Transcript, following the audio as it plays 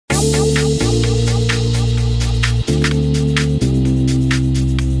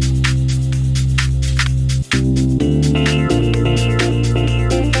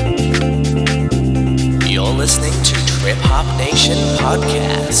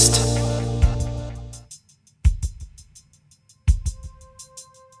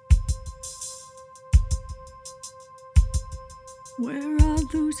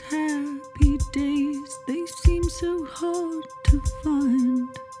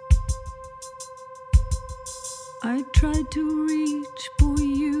I tried to reach for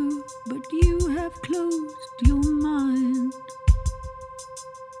you, but you have closed your mind.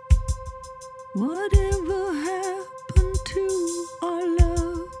 Whatever happened to our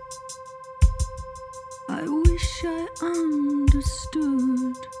love? I wish I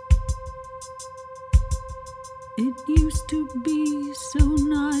understood. It used to be so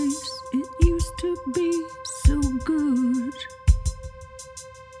nice, it used to be so good.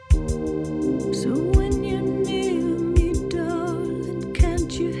 So when you're near me, darling,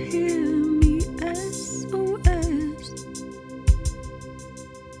 can't you hear me? SOS.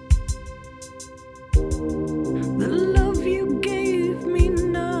 The love you gave me,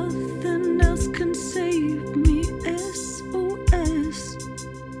 nothing else can save me. SOS.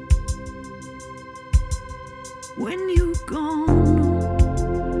 When you're gone,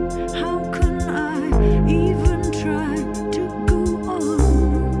 how can I even try to go on?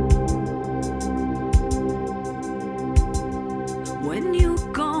 When you're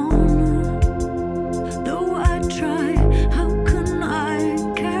gone, though I try, how can I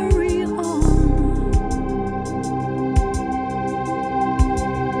carry on?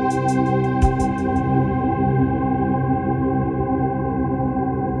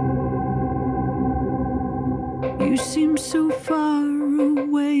 You seem so far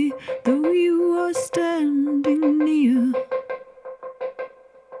away, though you are standing near.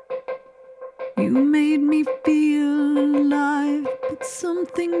 You made me feel alive, but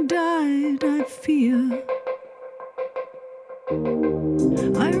something died, I fear.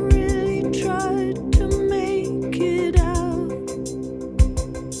 I really tried to make it out.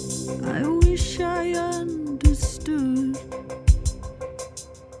 I wish I understood.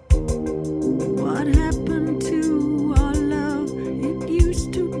 What happened to our love? It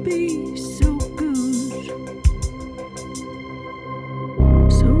used to be so good.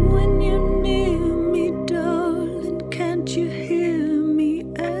 So when you're near me, darling, can't you hear me?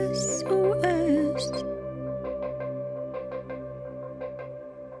 SOS.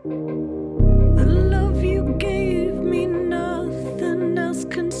 The love you gave me, nothing else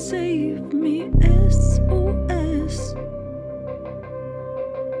can save me. SOS.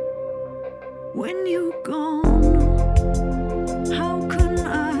 When you're gone, how can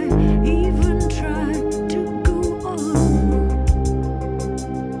I even try to go on?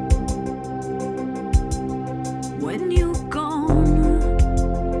 When you're gone,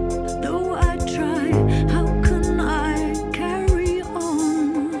 though I try, how can I carry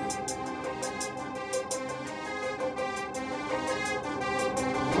on?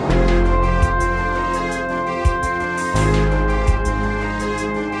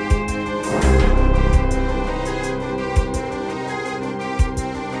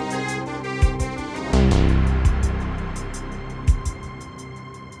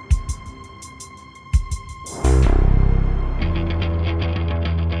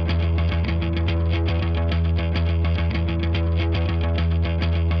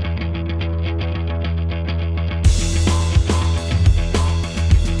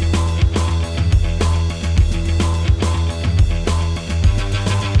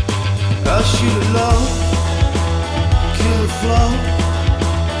 I'll shoot it low, kill the flow,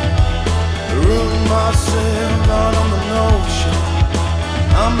 ruin myself out on the notion.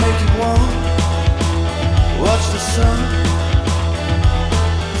 I'll make it warm, watch the sun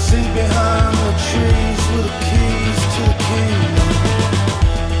sink behind the trees with the keys to the kingdom.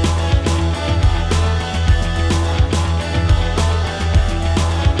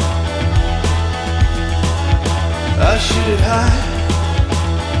 I shoot it high,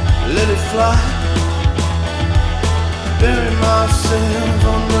 let it fly, bury myself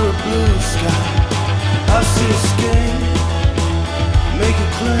under a blue sky. I see a scheme, make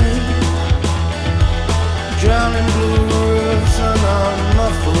it clean, drowning blue rivers and a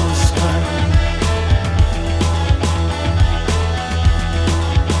muffled scream.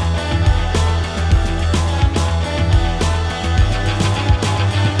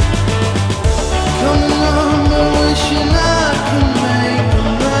 Coming on and wishing I could make a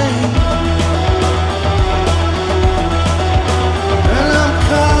rain, and I'm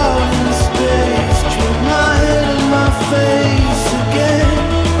caught in space, treat my head and my face.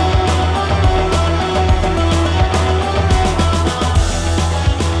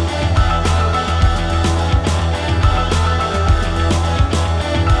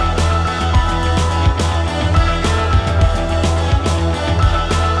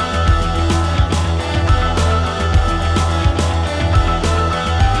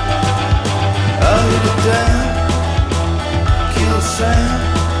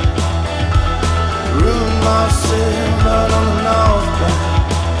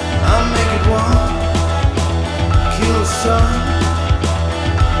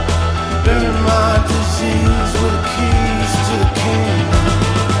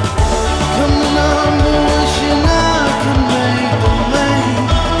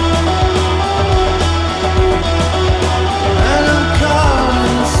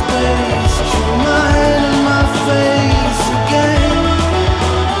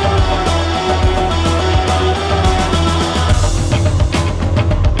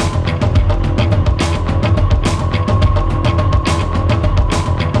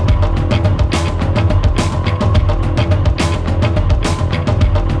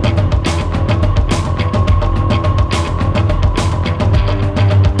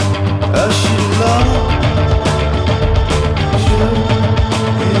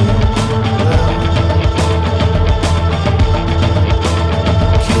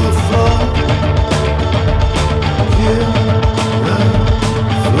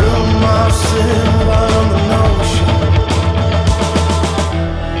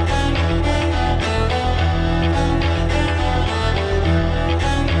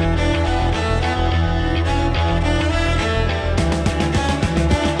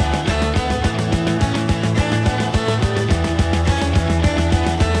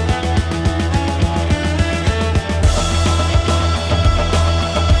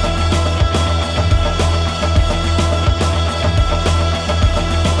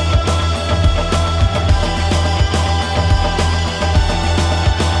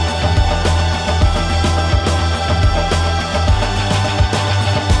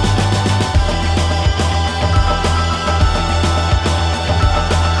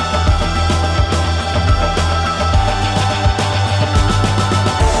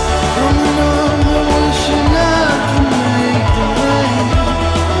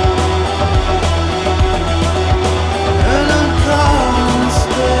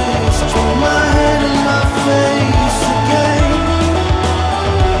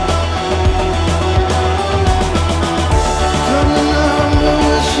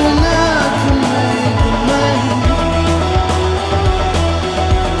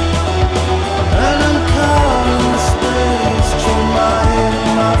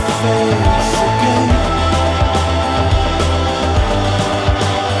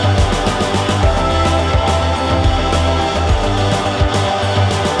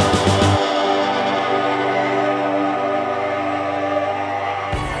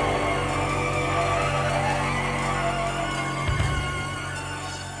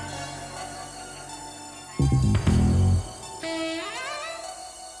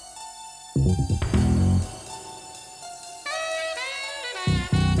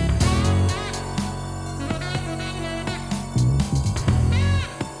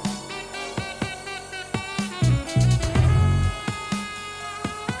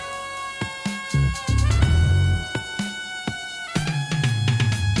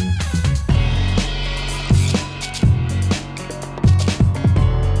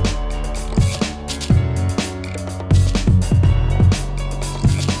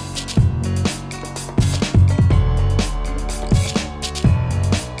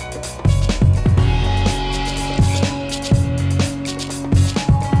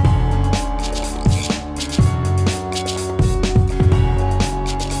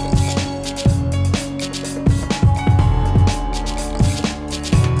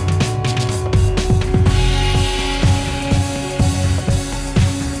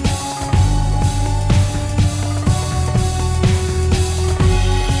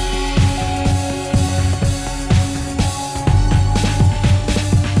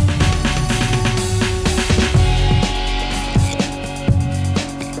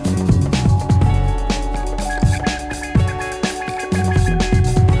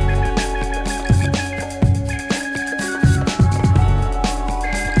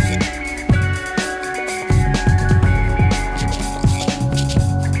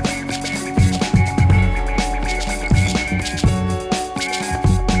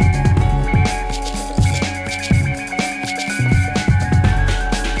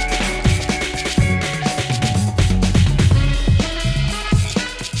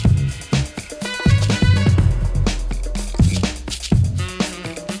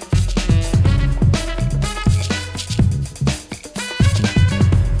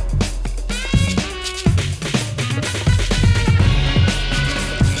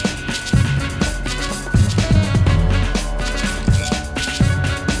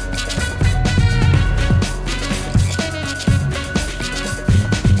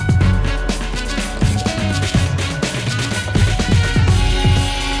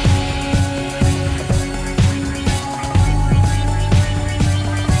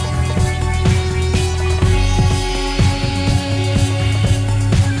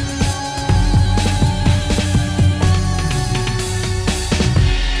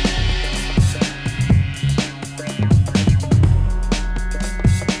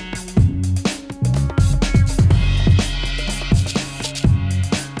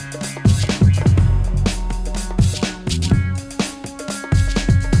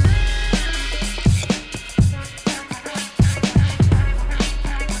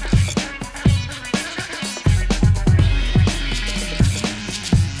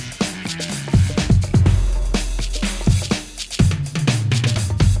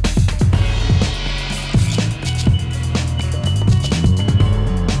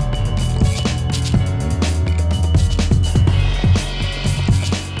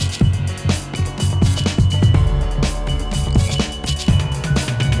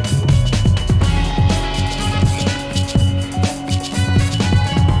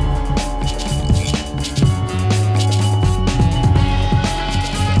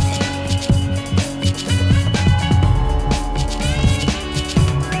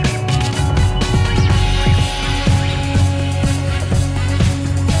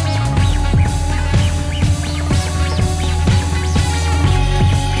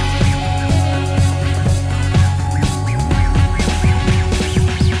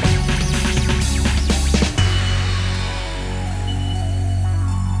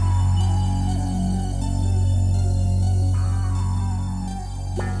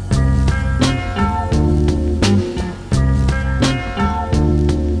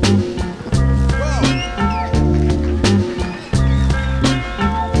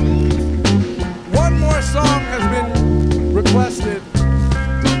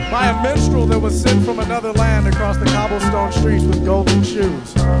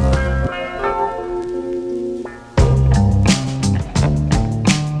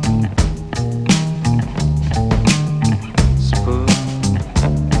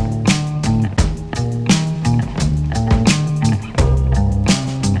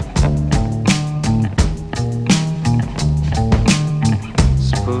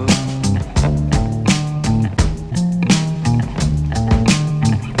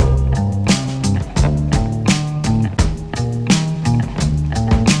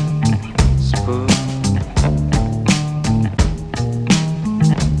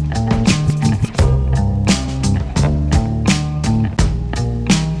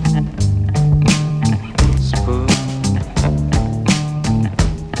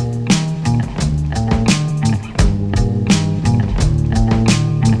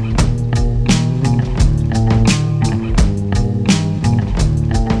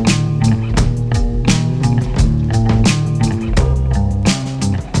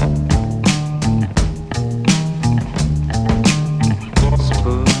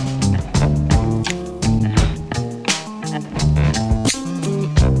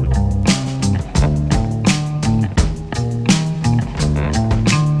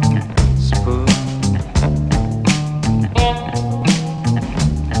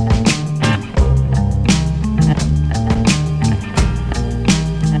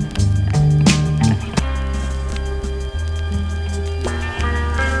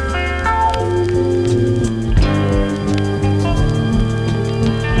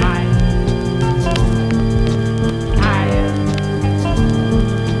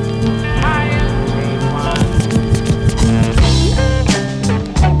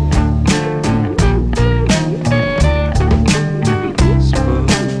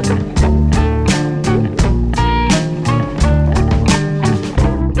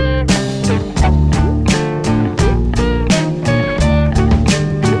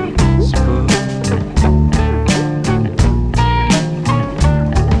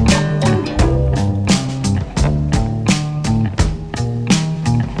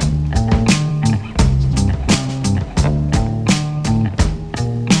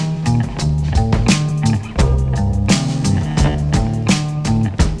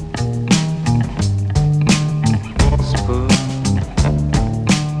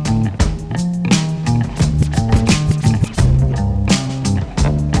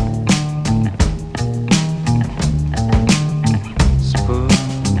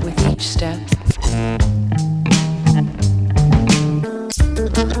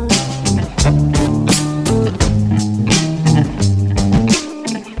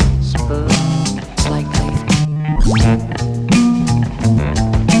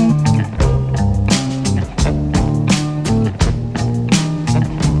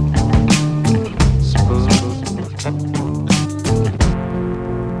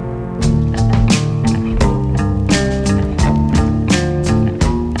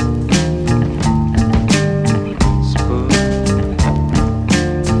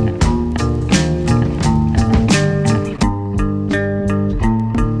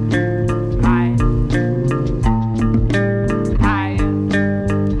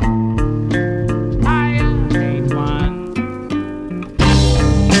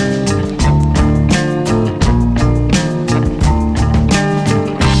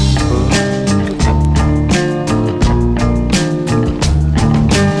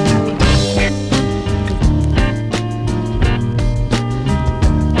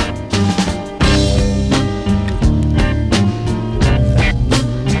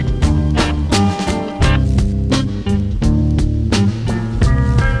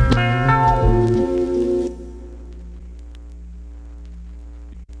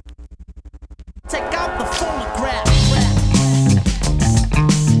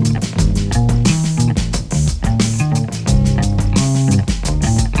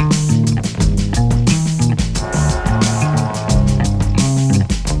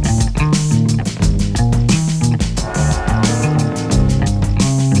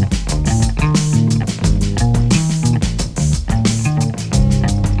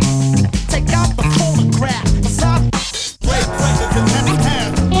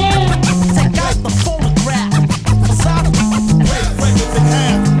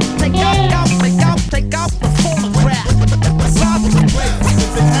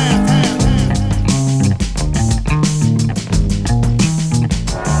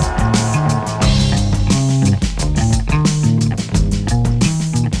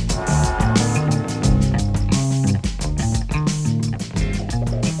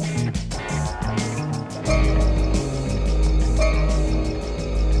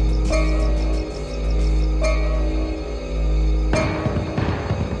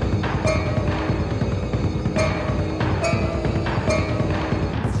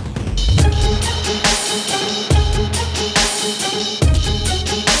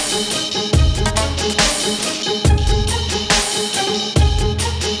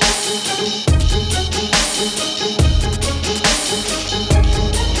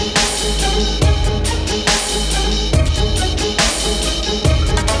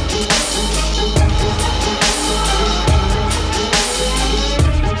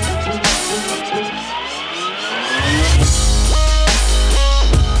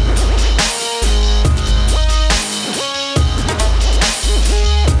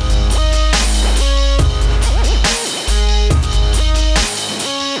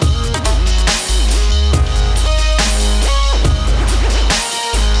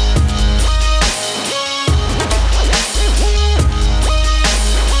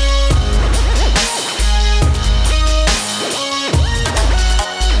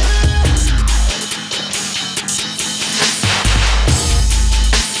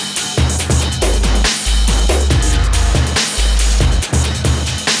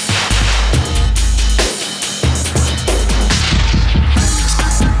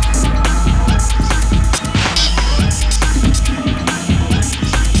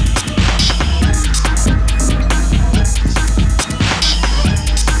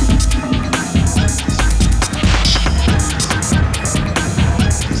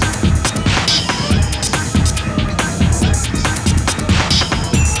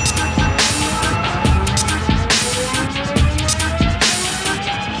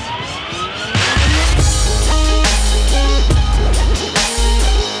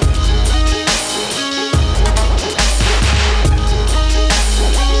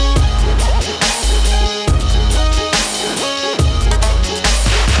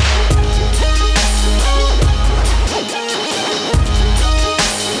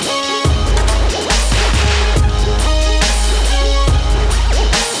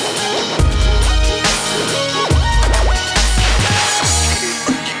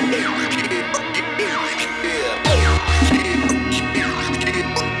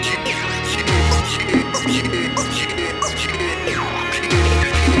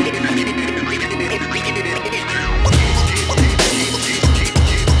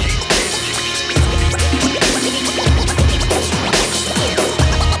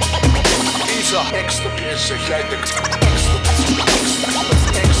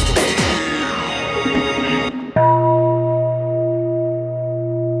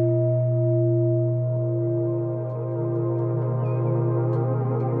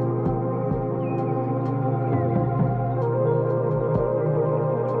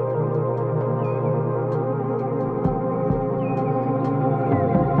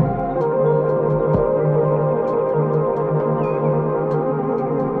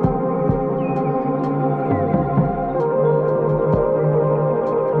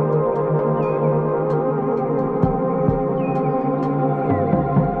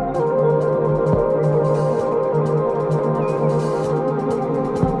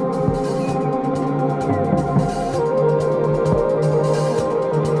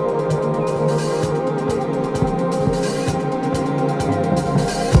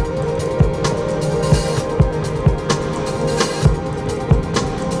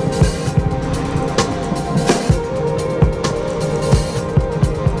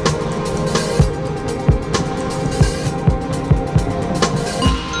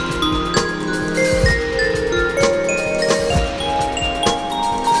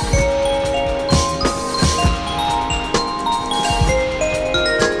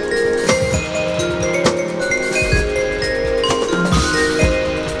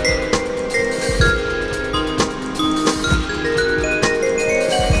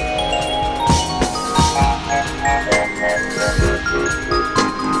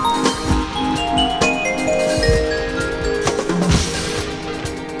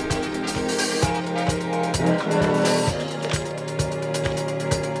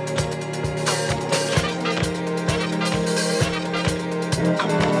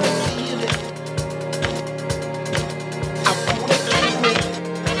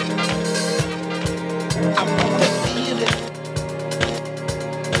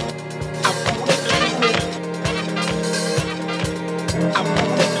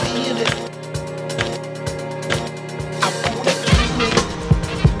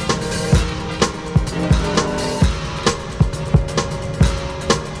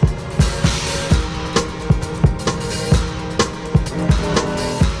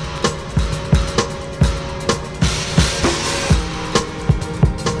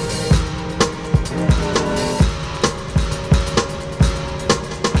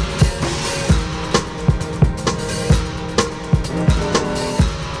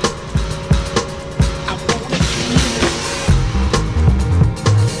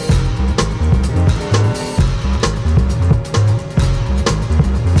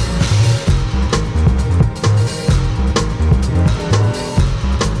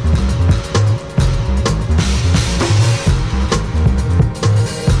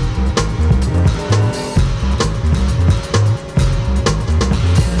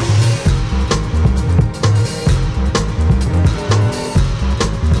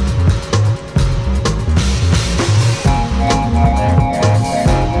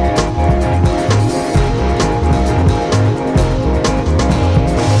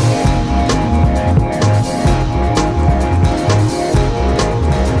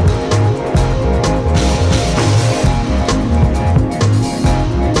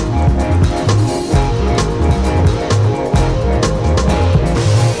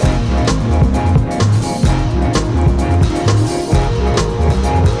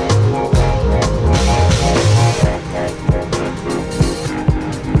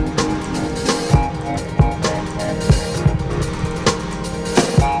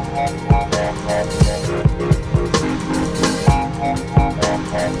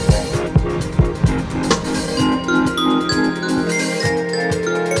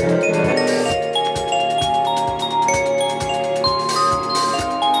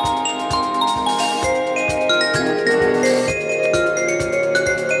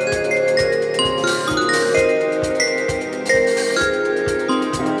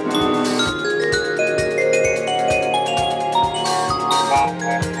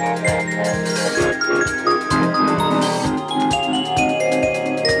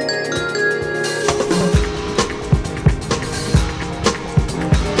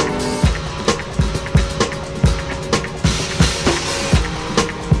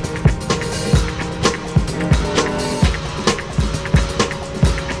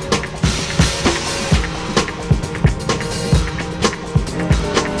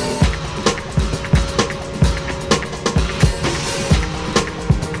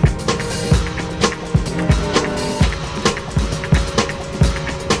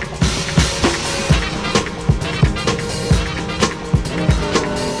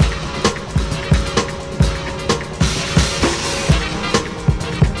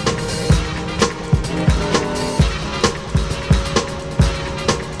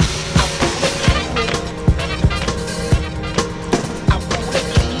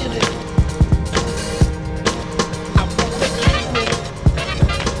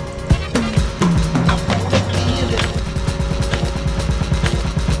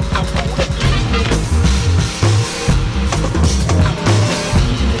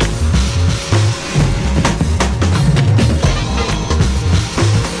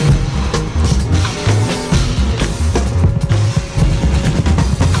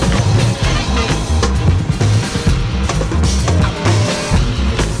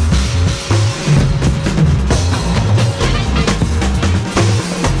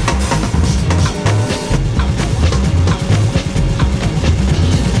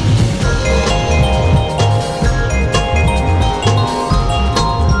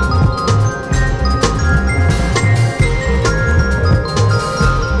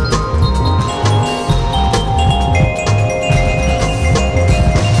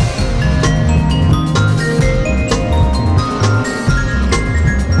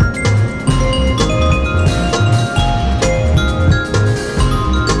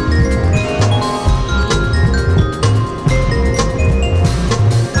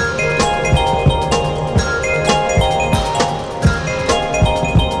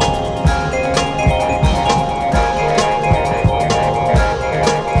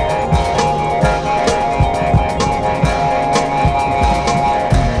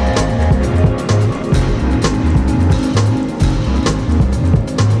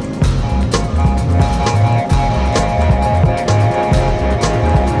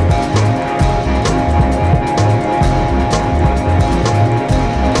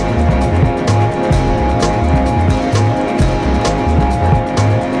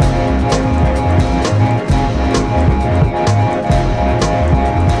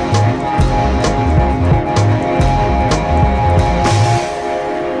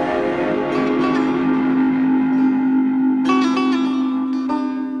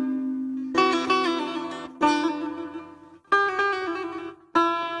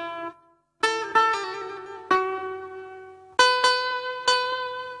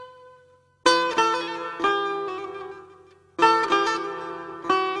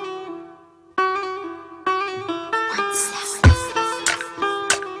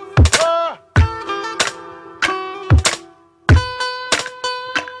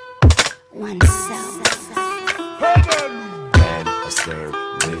 oneself. Man, observe,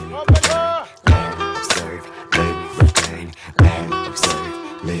 live, retain. Man, observe, live, retain. Man,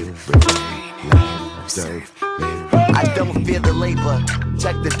 observe, live, retain. Man, observe, live. I don't feel the labor.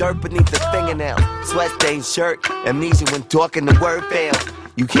 Check the dirt beneath the fingernail. Sweat stained shirt. Amnesia when talking, the word fail.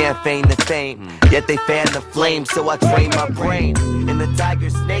 You can't feign the fame, yet they fan the flame. So I train my brain in the tiger,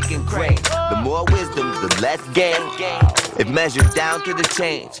 snake, and crane. The more wisdom, the less gain. It measures down to the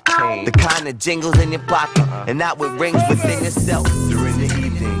change. The kind of jingles in your pocket, and not what rings within yourself. During the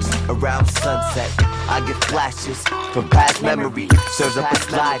evenings, around sunset, I get flashes from past memory. Serves up a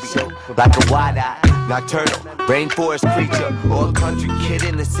slideshow, like a wide-eyed, nocturnal, rainforest creature, or a country kid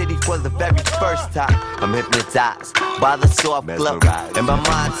in the city for the very first time. I'm hypnotized by the soft glow, and my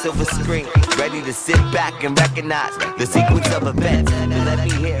mind silver screen, ready to sit back and recognize the sequence of events. You let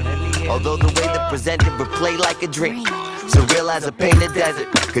me hear, although the way they presented would play like a dream. Surreal as a painted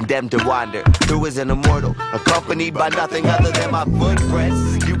desert, condemned to wander through as an immortal, accompanied by nothing other than my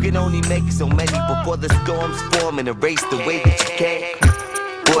footprints. You can only make so many before the storms form and erase the way that you can.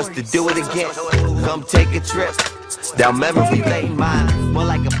 Forced to do it again. Come take a trip down memory lane, mine more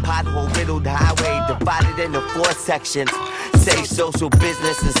like a pothole riddled highway divided into 4 sections. Say social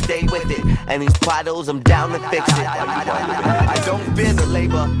business and stay with it. And these potholes, I'm down to fix it. I don't fear the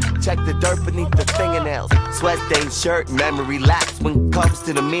labor. Check the dirt beneath the fingernails. Sweat stained shirt, memory lapse when it comes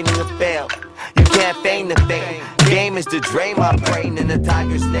to the meaning of fail. You can't feign the fame. Game is to drain my brain in a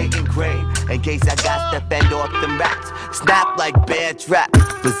tiger, snake, and crane. In case I got to fend off them rats. Snap like bear trap.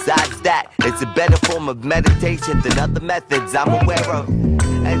 Besides that, it's a better form of meditation than other methods I'm aware of.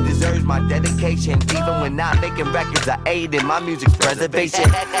 And deserves my dedication. Even when not making records, I aid in my music's preservation.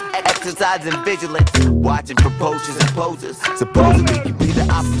 Exercising vigilance, watching proposals and poses. Supposedly you be the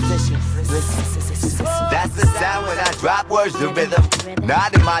opposition. Listen, that's the sound when I drop words to rhythm.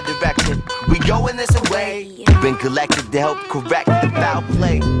 Not in my direction. We go in this way. You've been collected to help correct the foul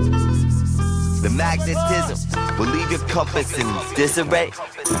play. The magnetism will leave your compass in disarray.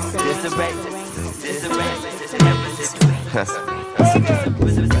 Disarray. Disarray.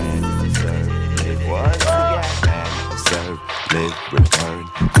 Once again, man, observe, live, return.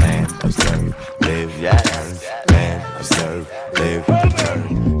 Man, observe, live, return. Man, observe, live, return.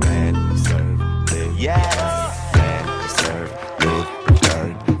 Man, observe, live, Yes. man, observe, live,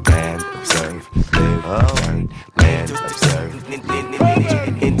 return. Man, observe, live, return. Man, observe.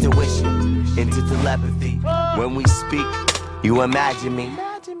 Intuition, into telepathy. When we speak, you imagine me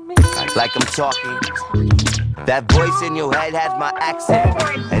like I'm talking. That voice in your head has my accent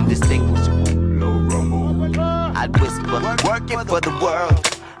and distinguishable. Low rumble. I'd whisper, working for the world.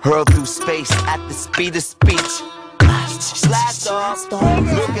 Hurl through space at the speed of speech. Blast off,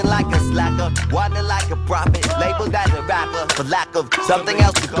 looking like a slacker, wanting like a prophet, labeled as a rapper for lack of something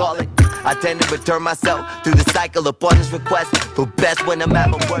else to call it. I tend to return myself through the cycle upon his request for best when I'm at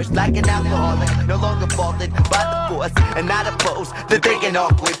my worst, like an alcoholic, no longer faulted by the force and not opposed to thinking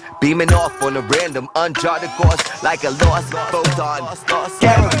awkward, beaming off on a random uncharted course like a lost photon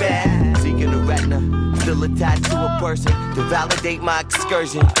caravan, seeking a retina. Still attached to a person to validate my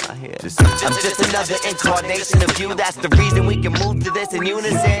excursion. I'm just another incarnation of you. That's the reason we can move to this in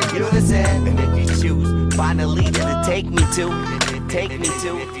unison. And if you choose, find a leader to take me to. Take me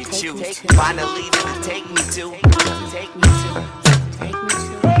to. If you choose, find a leader to take me to. Take me to. Take me to.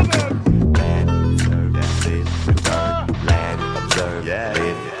 Man, observe, live, return. Land, observe,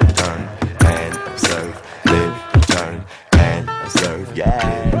 live, return. Man, observe, live, return. Man, observe,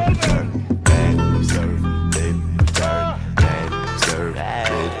 live, return. Man, observe, live, return. Man, observe, live, return. Man, observe,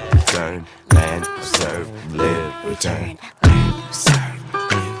 live, return. Man, observe, live, return.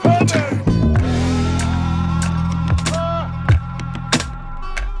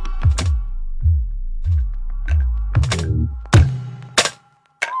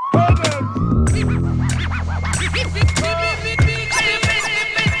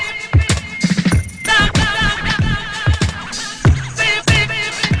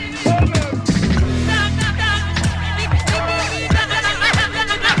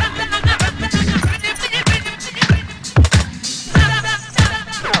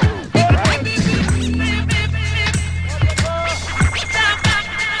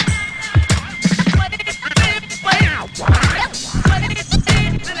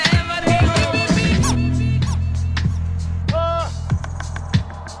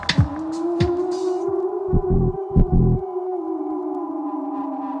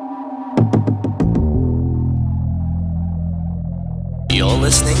 You're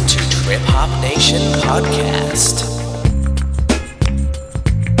listening to Trip Hop Nation Podcast.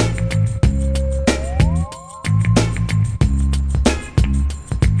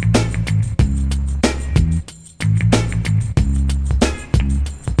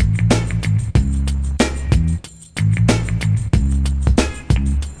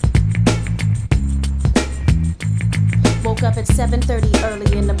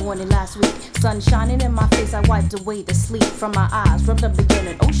 morning last week. Sun shining in my face, I wiped away the sleep from my eyes from the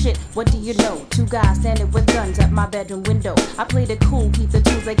beginning. Oh shit, what do you know? Two guys standing with guns at my bedroom window. I played it cool, keep the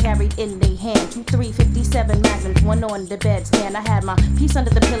tools they carried in their hand. 2 357 magnums, one on the bedstand. I had my piece under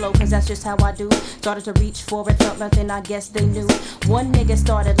the pillow, cause that's just how I do. Started to reach for it, felt nothing, I guess they knew. One nigga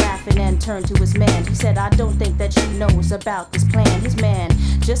started laughing and turned to his man. He said, I don't think that she knows about this plan. His man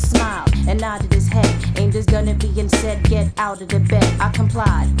just smiled and nodded his head, aimed his gun at me and said, get out of the bed. I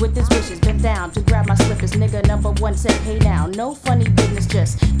complied with his wishes, bent down to grab my slippers. Nigga number one said, hey now, no funny business,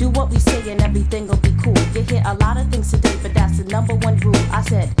 just do what we say and everything will be cool. You hear a lot of things today, but that's the number one rule. I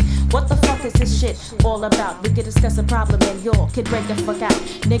said, what the fuck is this shit all about? We could discuss a problem and y'all could break the fuck out.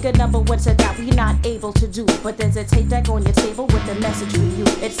 Nigga number one said that we not able to do, but there's a tape deck on your table with a message for you.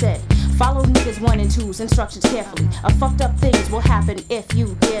 It said, follow niggas 1 and 2's instructions carefully. A fucked up things will happen if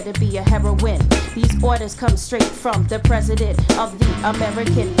you dare to be a heroine. These orders come straight from the president of the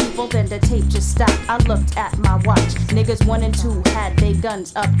American people. Then the tape just stopped. I looked at my watch. Niggas 1 and 2 had their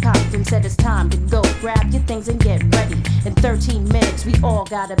guns up cocked and said it's time to go. Grab your things and get ready. In 13 minutes we all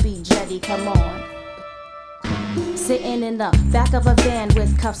gotta be jetty. Come on. Sitting in the back of a van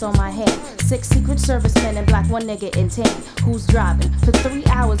with cuffs on my hand. 6 Secret Service men in black, 1 nigga in tan. Who's driving? For 3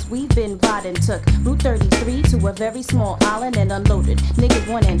 hours we've been riding. Took Route 33 to a very small island and unloaded. Niggas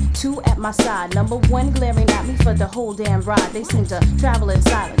 1 and 2 at my side. Number 1 glaring at me for the whole damn ride. They seem to travel in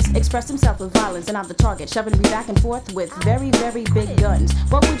silence, express themselves with violence, and I'm the target, shoving me back and forth with very, very big guns.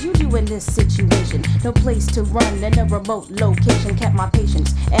 What would you do in this situation? No place to run in a remote location. Kept my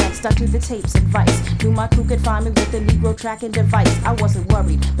patience and stuck to the tape's advice. Knew my crew could find me with the Negro tracking device. I wasn't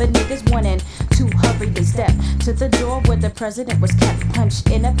worried, but niggas 1 and 2 hurried. They stepped to the door where the president was kept. Punched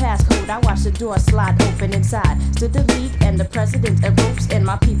in a passcode, I watched the door slide open. Inside stood the league and the president of ropes, and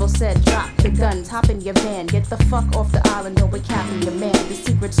my people said, drop the guns, hop in your van, get the fuck off the island, no we're capping your man. The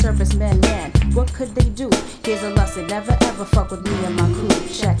Secret Service men, man, what could they do? Here's a lesson, never ever fuck with me and my crew.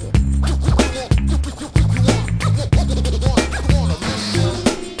 Check it.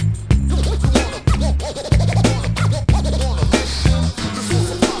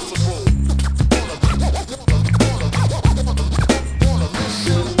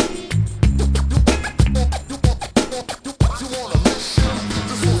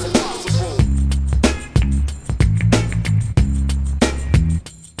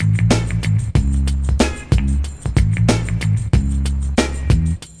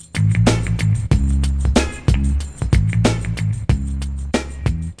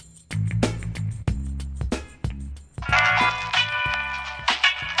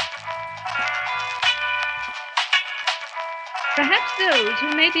 Perhaps those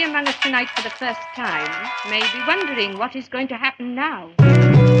who may be among us tonight for the first time may be wondering what is going to happen now.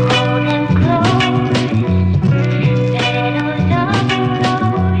 Hold him close, petals of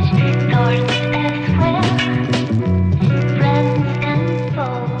rose, thorns as well, friends and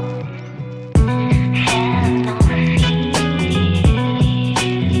foes have no fear.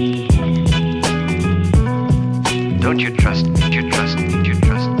 Don't you trust me? You trust me? You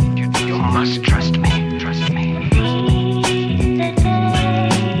trust me? You must trust me. Trust me.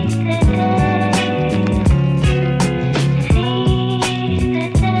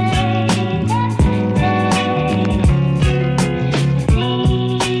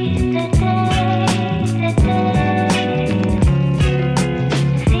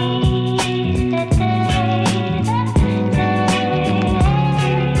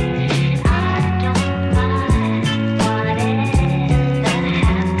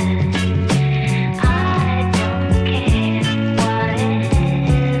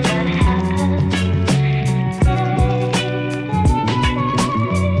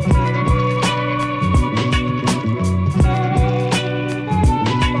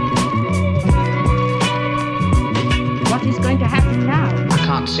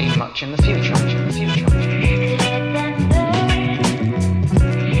 In the future, in the future.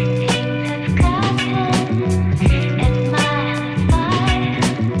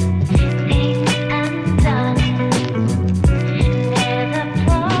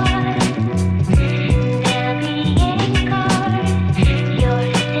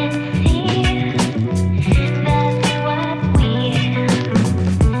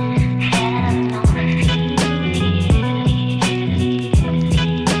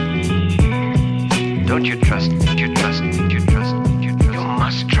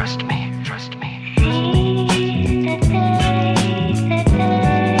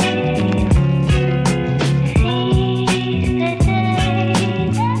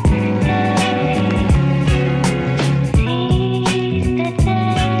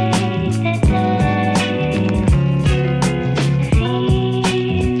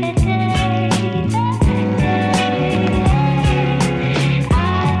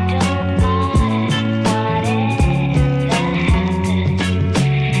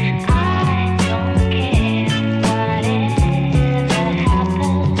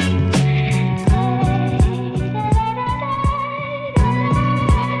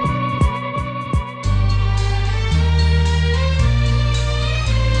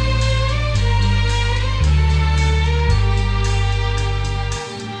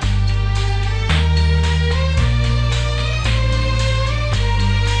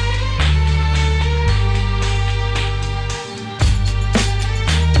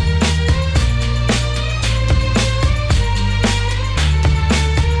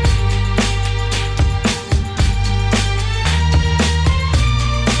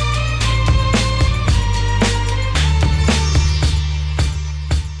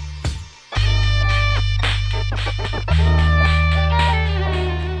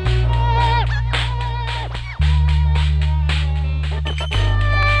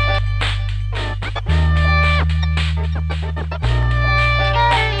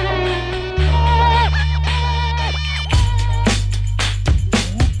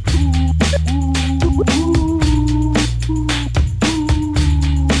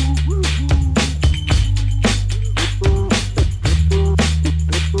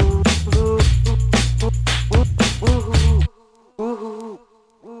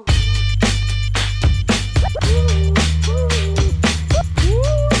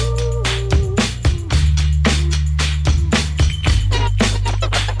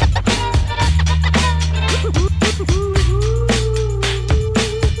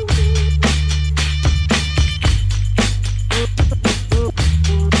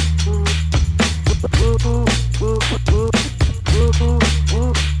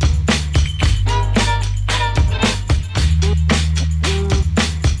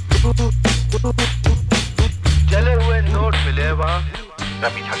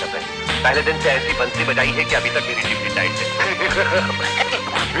 दूसरा पीछा कर रहे हैं। पहले दिन से ऐसी बंसी बजाई है कि अभी तक मेरी ड्यूटी टाइट है।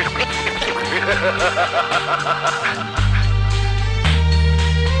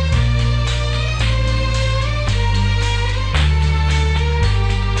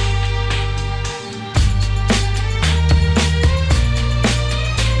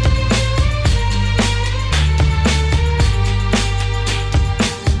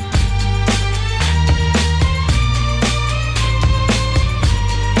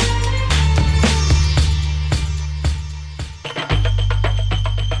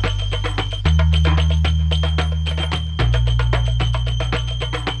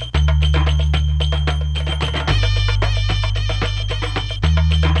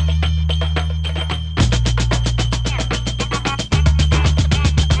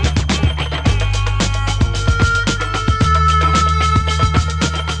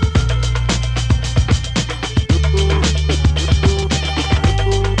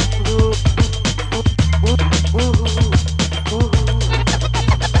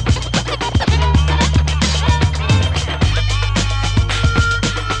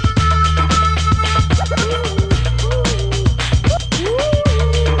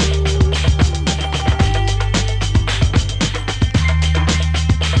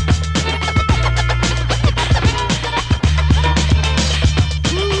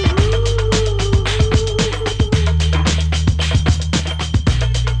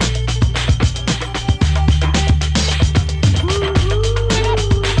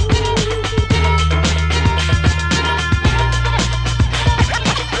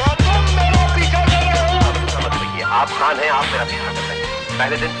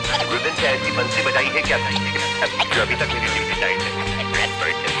 पहले दिन से ऐसी बंसी बजाई है क्या जो अभी तक मेरी ड्यूटी टाइट है।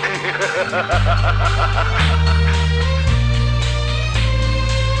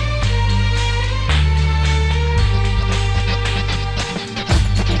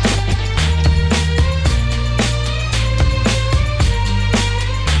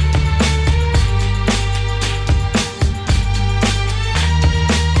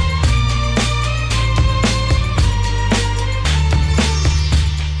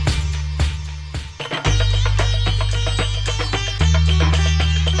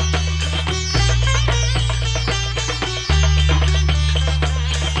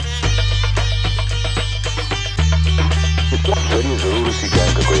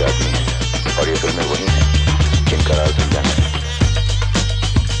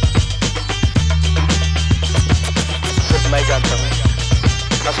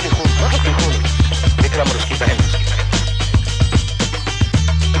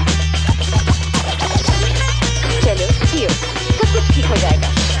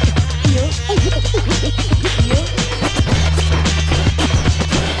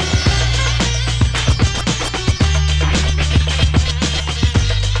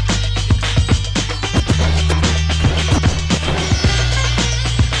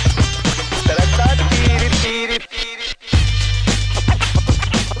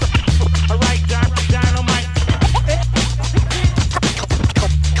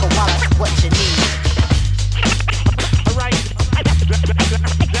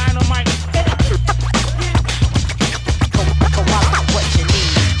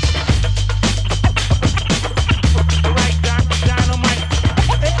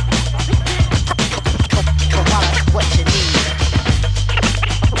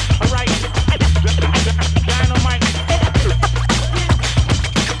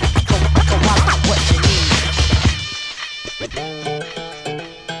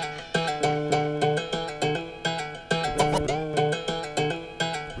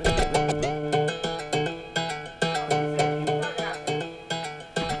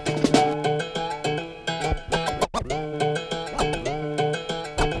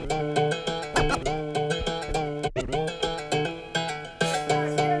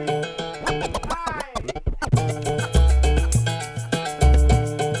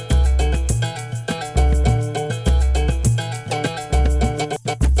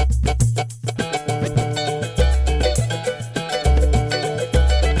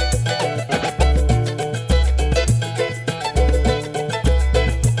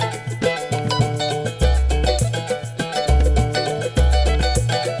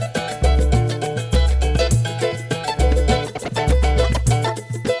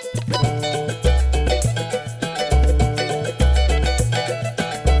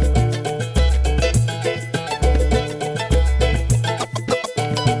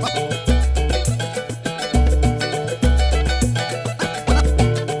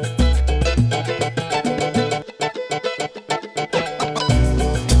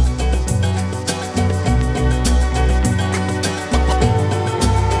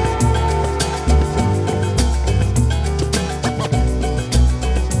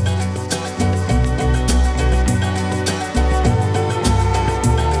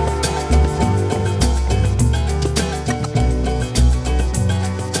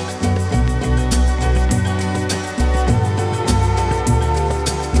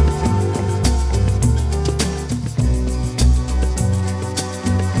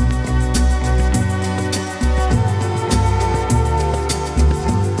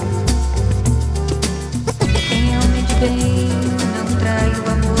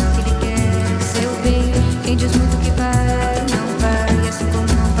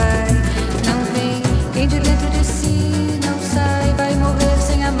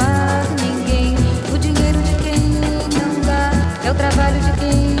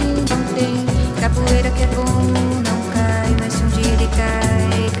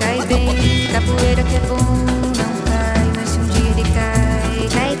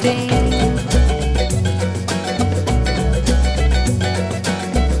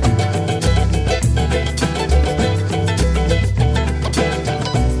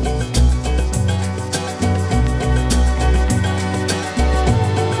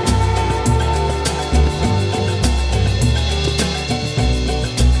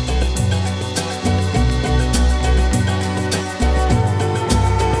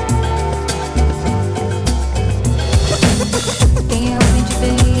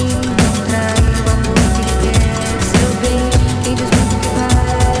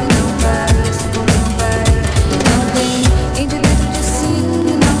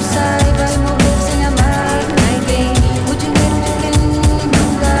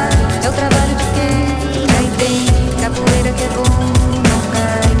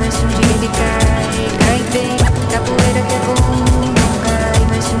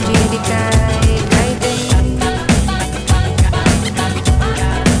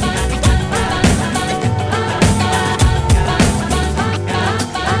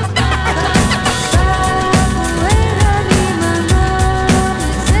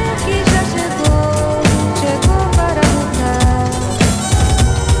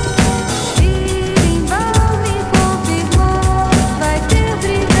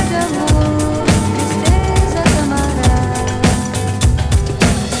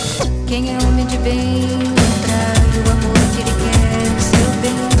 Quem é homem de bem